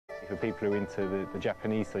for people who are into the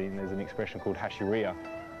Japanese scene, there's an expression called Hasharyia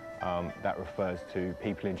that refers to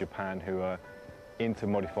people in Japan who are into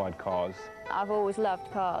modified cars. I've always loved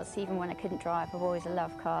cars, even when I couldn't drive, I've always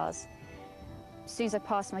loved cars. As soon as I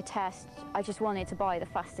passed my test, I just wanted to buy the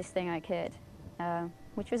fastest thing I could,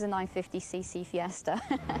 which was a 950cc Fiesta.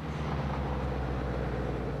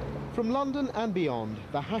 From London and beyond,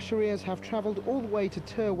 the Hasharyas have travelled all the way to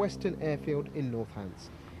Tur Western Airfield in Northants.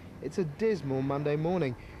 It's a dismal Monday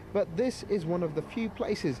morning, but this is one of the few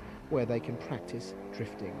places where they can practice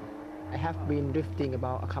drifting. I have been drifting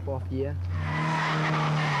about a couple of years.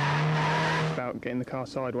 About getting the car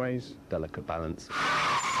sideways. Delicate balance.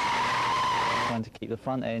 Trying to keep the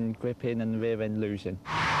front end gripping and the rear end losing.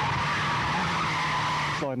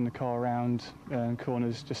 Sliding the car around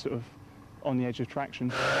corners, just sort of on the edge of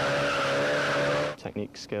traction.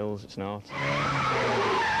 Technique, skills, it's an art.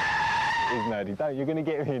 It's nerdy. Don't, you're going to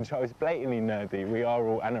get me in trouble. It's blatantly nerdy. We are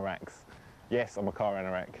all anoraks. Yes, I'm a car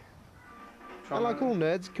anorak. And like all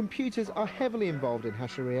nerds, computers are heavily involved in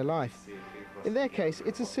Hasharyia life. In their case,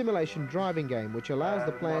 it's a simulation driving game which allows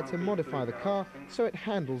the player to modify the car so it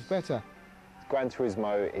handles better. Gran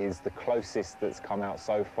Turismo is the closest that's come out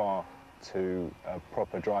so far to a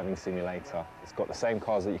proper driving simulator. It's got the same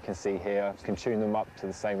cars that you can see here, you can tune them up to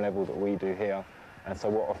the same level that we do here, and so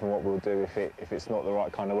what we'll do if it's not the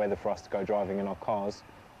right kind of weather for us to go driving in our cars,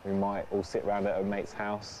 we might all sit around at a mate's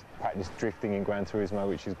house, practice drifting in Gran Turismo,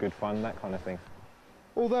 which is good fun, that kind of thing.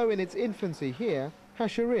 Although in its infancy here,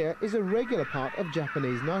 Hasharyia is a regular part of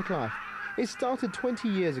Japanese nightlife. It started 20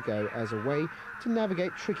 years ago as a way to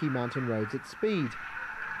navigate tricky mountain roads at speed.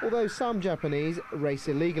 Although some Japanese race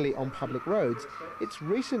illegally on public roads, it's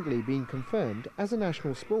recently been confirmed as a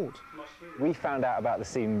national sport. We found out about the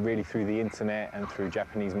scene really through the internet and through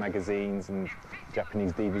Japanese magazines and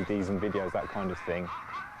Japanese DVDs and videos, that kind of thing.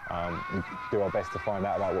 We do our best to find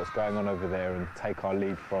out about what's going on over there and take our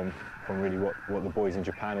lead from really what the boys in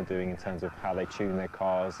Japan are doing in terms of how they tune their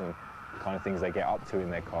cars and the kind of things they get up to in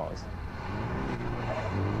their cars.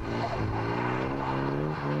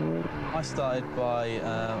 I started by,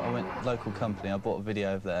 I went local company, I bought a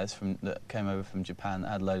video of theirs that came over from Japan that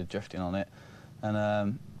had a load of drifting on it,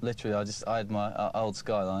 and literally I had my old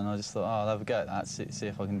Skyline, I just thought, oh, I'll have a go at that, see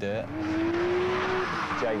if I can do it.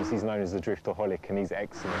 James, he's known as the driftaholic and he's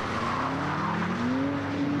excellent.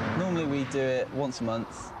 Normally we do it once a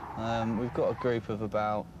month. We've got a group of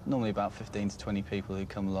normally about 15 to 20 people who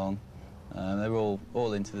come along. They're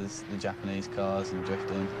all into the Japanese cars and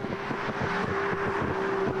drifting.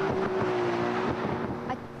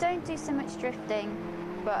 I don't do so much drifting,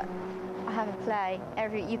 but I have a play.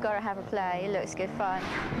 You've got to have a play. It looks good fun.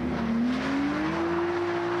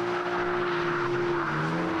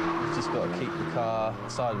 You've just got to keep the car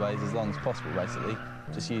sideways as long as possible, basically.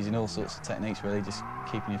 Just using all sorts of techniques, really. Just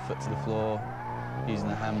keeping your foot to the floor, using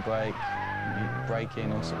the handbrake,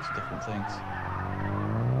 braking, all sorts of different things.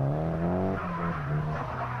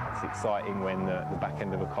 It's exciting when the back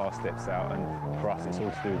end of a car steps out, and for us it's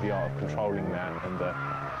all to do with the art of controlling that and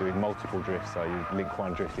doing multiple drifts, so you link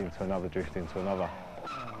one drift into another drift into another.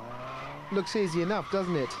 Looks easy enough,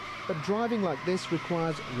 doesn't it? But driving like this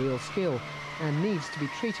requires real skill and needs to be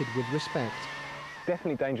treated with respect.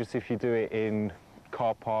 Definitely dangerous if you do it in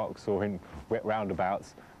car parks or in wet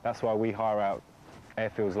roundabouts. That's why we hire out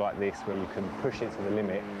airfields like this where you can push it to the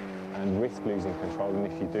limit and risk losing control, and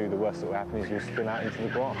if you do, the worst that will happen is you'll spin out into the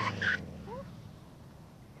grass.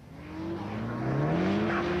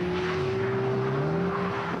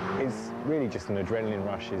 It's really just an adrenaline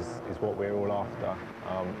rush is what we're all after.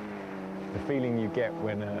 The feeling you get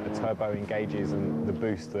when a turbo engages and the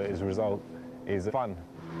boost that is a result is fun.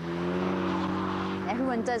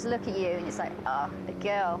 Everyone does look at you and it's like, oh, a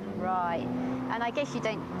girl, right. And I guess you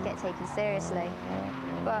don't get taken seriously,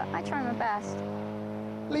 but I try my best.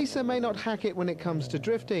 Lisa may not hack it when it comes to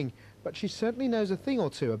drifting, but she certainly knows a thing or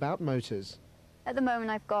two about motors. At the moment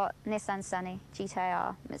I've got Nissan Sunny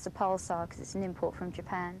GT-R. It's a Pulsar because it's an import from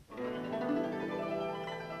Japan.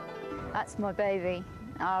 That's my baby.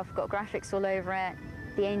 I've got graphics all over it.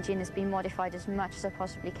 The engine has been modified as much as I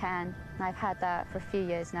possibly can. And I've had that for a few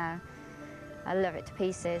years now. I love it to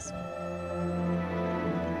pieces.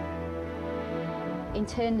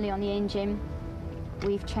 Internally on the engine,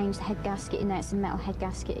 we've changed the head gasket in there. It's a metal head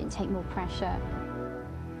gasket and take more pressure.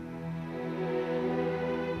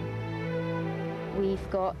 We've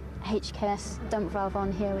got HKS dump valve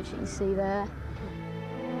on here, which you can see there.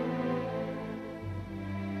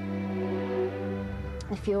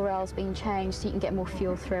 The fuel rail's been changed so you can get more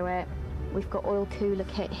fuel through it. We've got oil cooler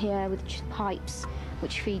kit here with pipes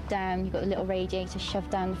which feed down. You've got a little radiator shoved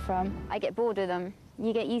down the front. I get bored with them.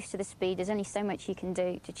 You get used to the speed. There's only so much you can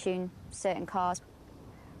do to tune certain cars.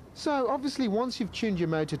 So obviously once you've tuned your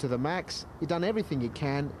motor to the max, you've done everything you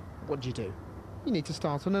can, what do? You need to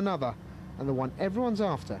start on another, and the one everyone's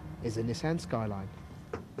after is a Nissan Skyline.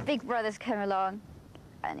 Big brother's come along,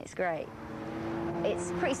 and it's great.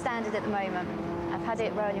 It's pretty standard at the moment. I've had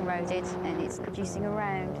it rolling roaded, and it's producing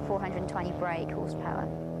around 420 brake horsepower.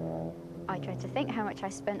 I dread to think how much I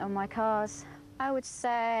spent on my cars. I would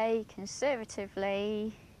say,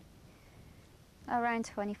 conservatively, around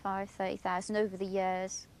 25,000, 30,000 over the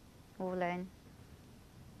years, all in,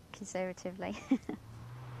 conservatively.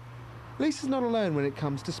 Lisa's not alone when it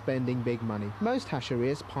comes to spending big money. Most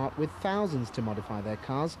Hasharyas part with thousands to modify their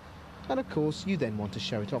cars, and of course you then want to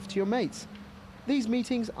show it off to your mates. These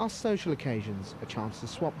meetings are social occasions, a chance to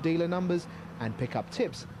swap dealer numbers and pick up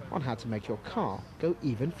tips on how to make your car go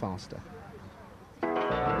even faster.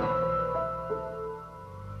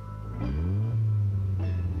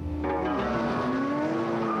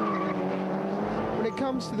 When it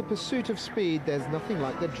comes to the pursuit of speed, there's nothing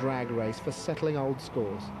like the drag race for settling old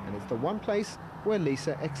scores, and it's the one place where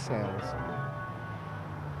Lisa excels.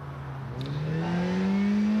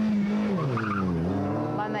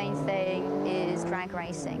 My main thing is drag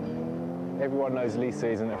racing. Everyone knows Lisa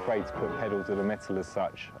isn't afraid to put pedal to the metal as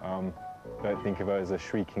such. Don't think of her as a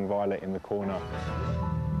shrieking violet in the corner.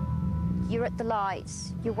 You're at the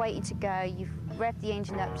lights, you're waiting to go, you've revved the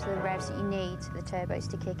engine up to the revs that you need for the turbos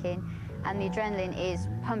to kick in, and the adrenaline is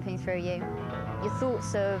pumping through you. Your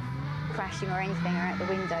thoughts of crashing or anything are out the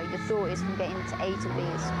window. Your thought is from getting to A to B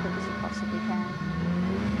as quick as you possibly can.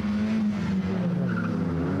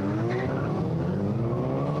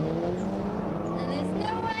 And there's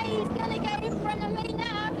no way he's going to get in front of me now.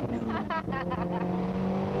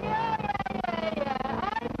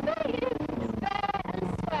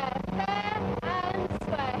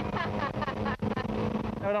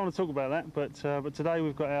 I don't want to talk about that, but today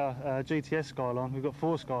we've got our GTS Skyline. We've got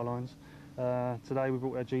 4 Skylines. Today we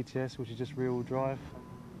brought our GTS, which is just rear-wheel drive.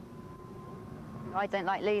 I don't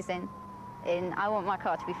like losing. I want my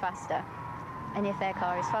car to be faster. And if their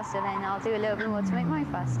car is faster, then I'll do a little bit more to make mine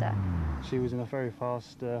faster. She was in a very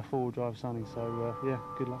fast four-wheel drive Sunny, so yeah,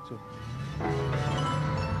 good luck to her.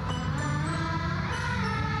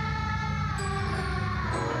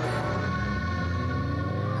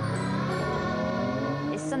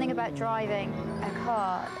 Something about driving a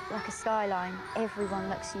car like a Skyline. Everyone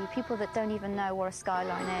looks at you. People that don't even know what a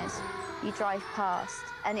Skyline is. You drive past,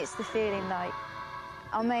 and it's the feeling like,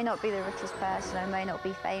 I may not be the richest person, I may not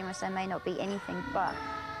be famous, I may not be anything, but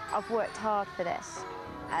I've worked hard for this,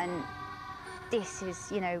 and this is,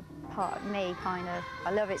 you know, part of me, kind of.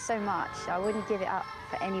 I love it so much. I wouldn't give it up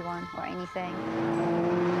for anyone or anything.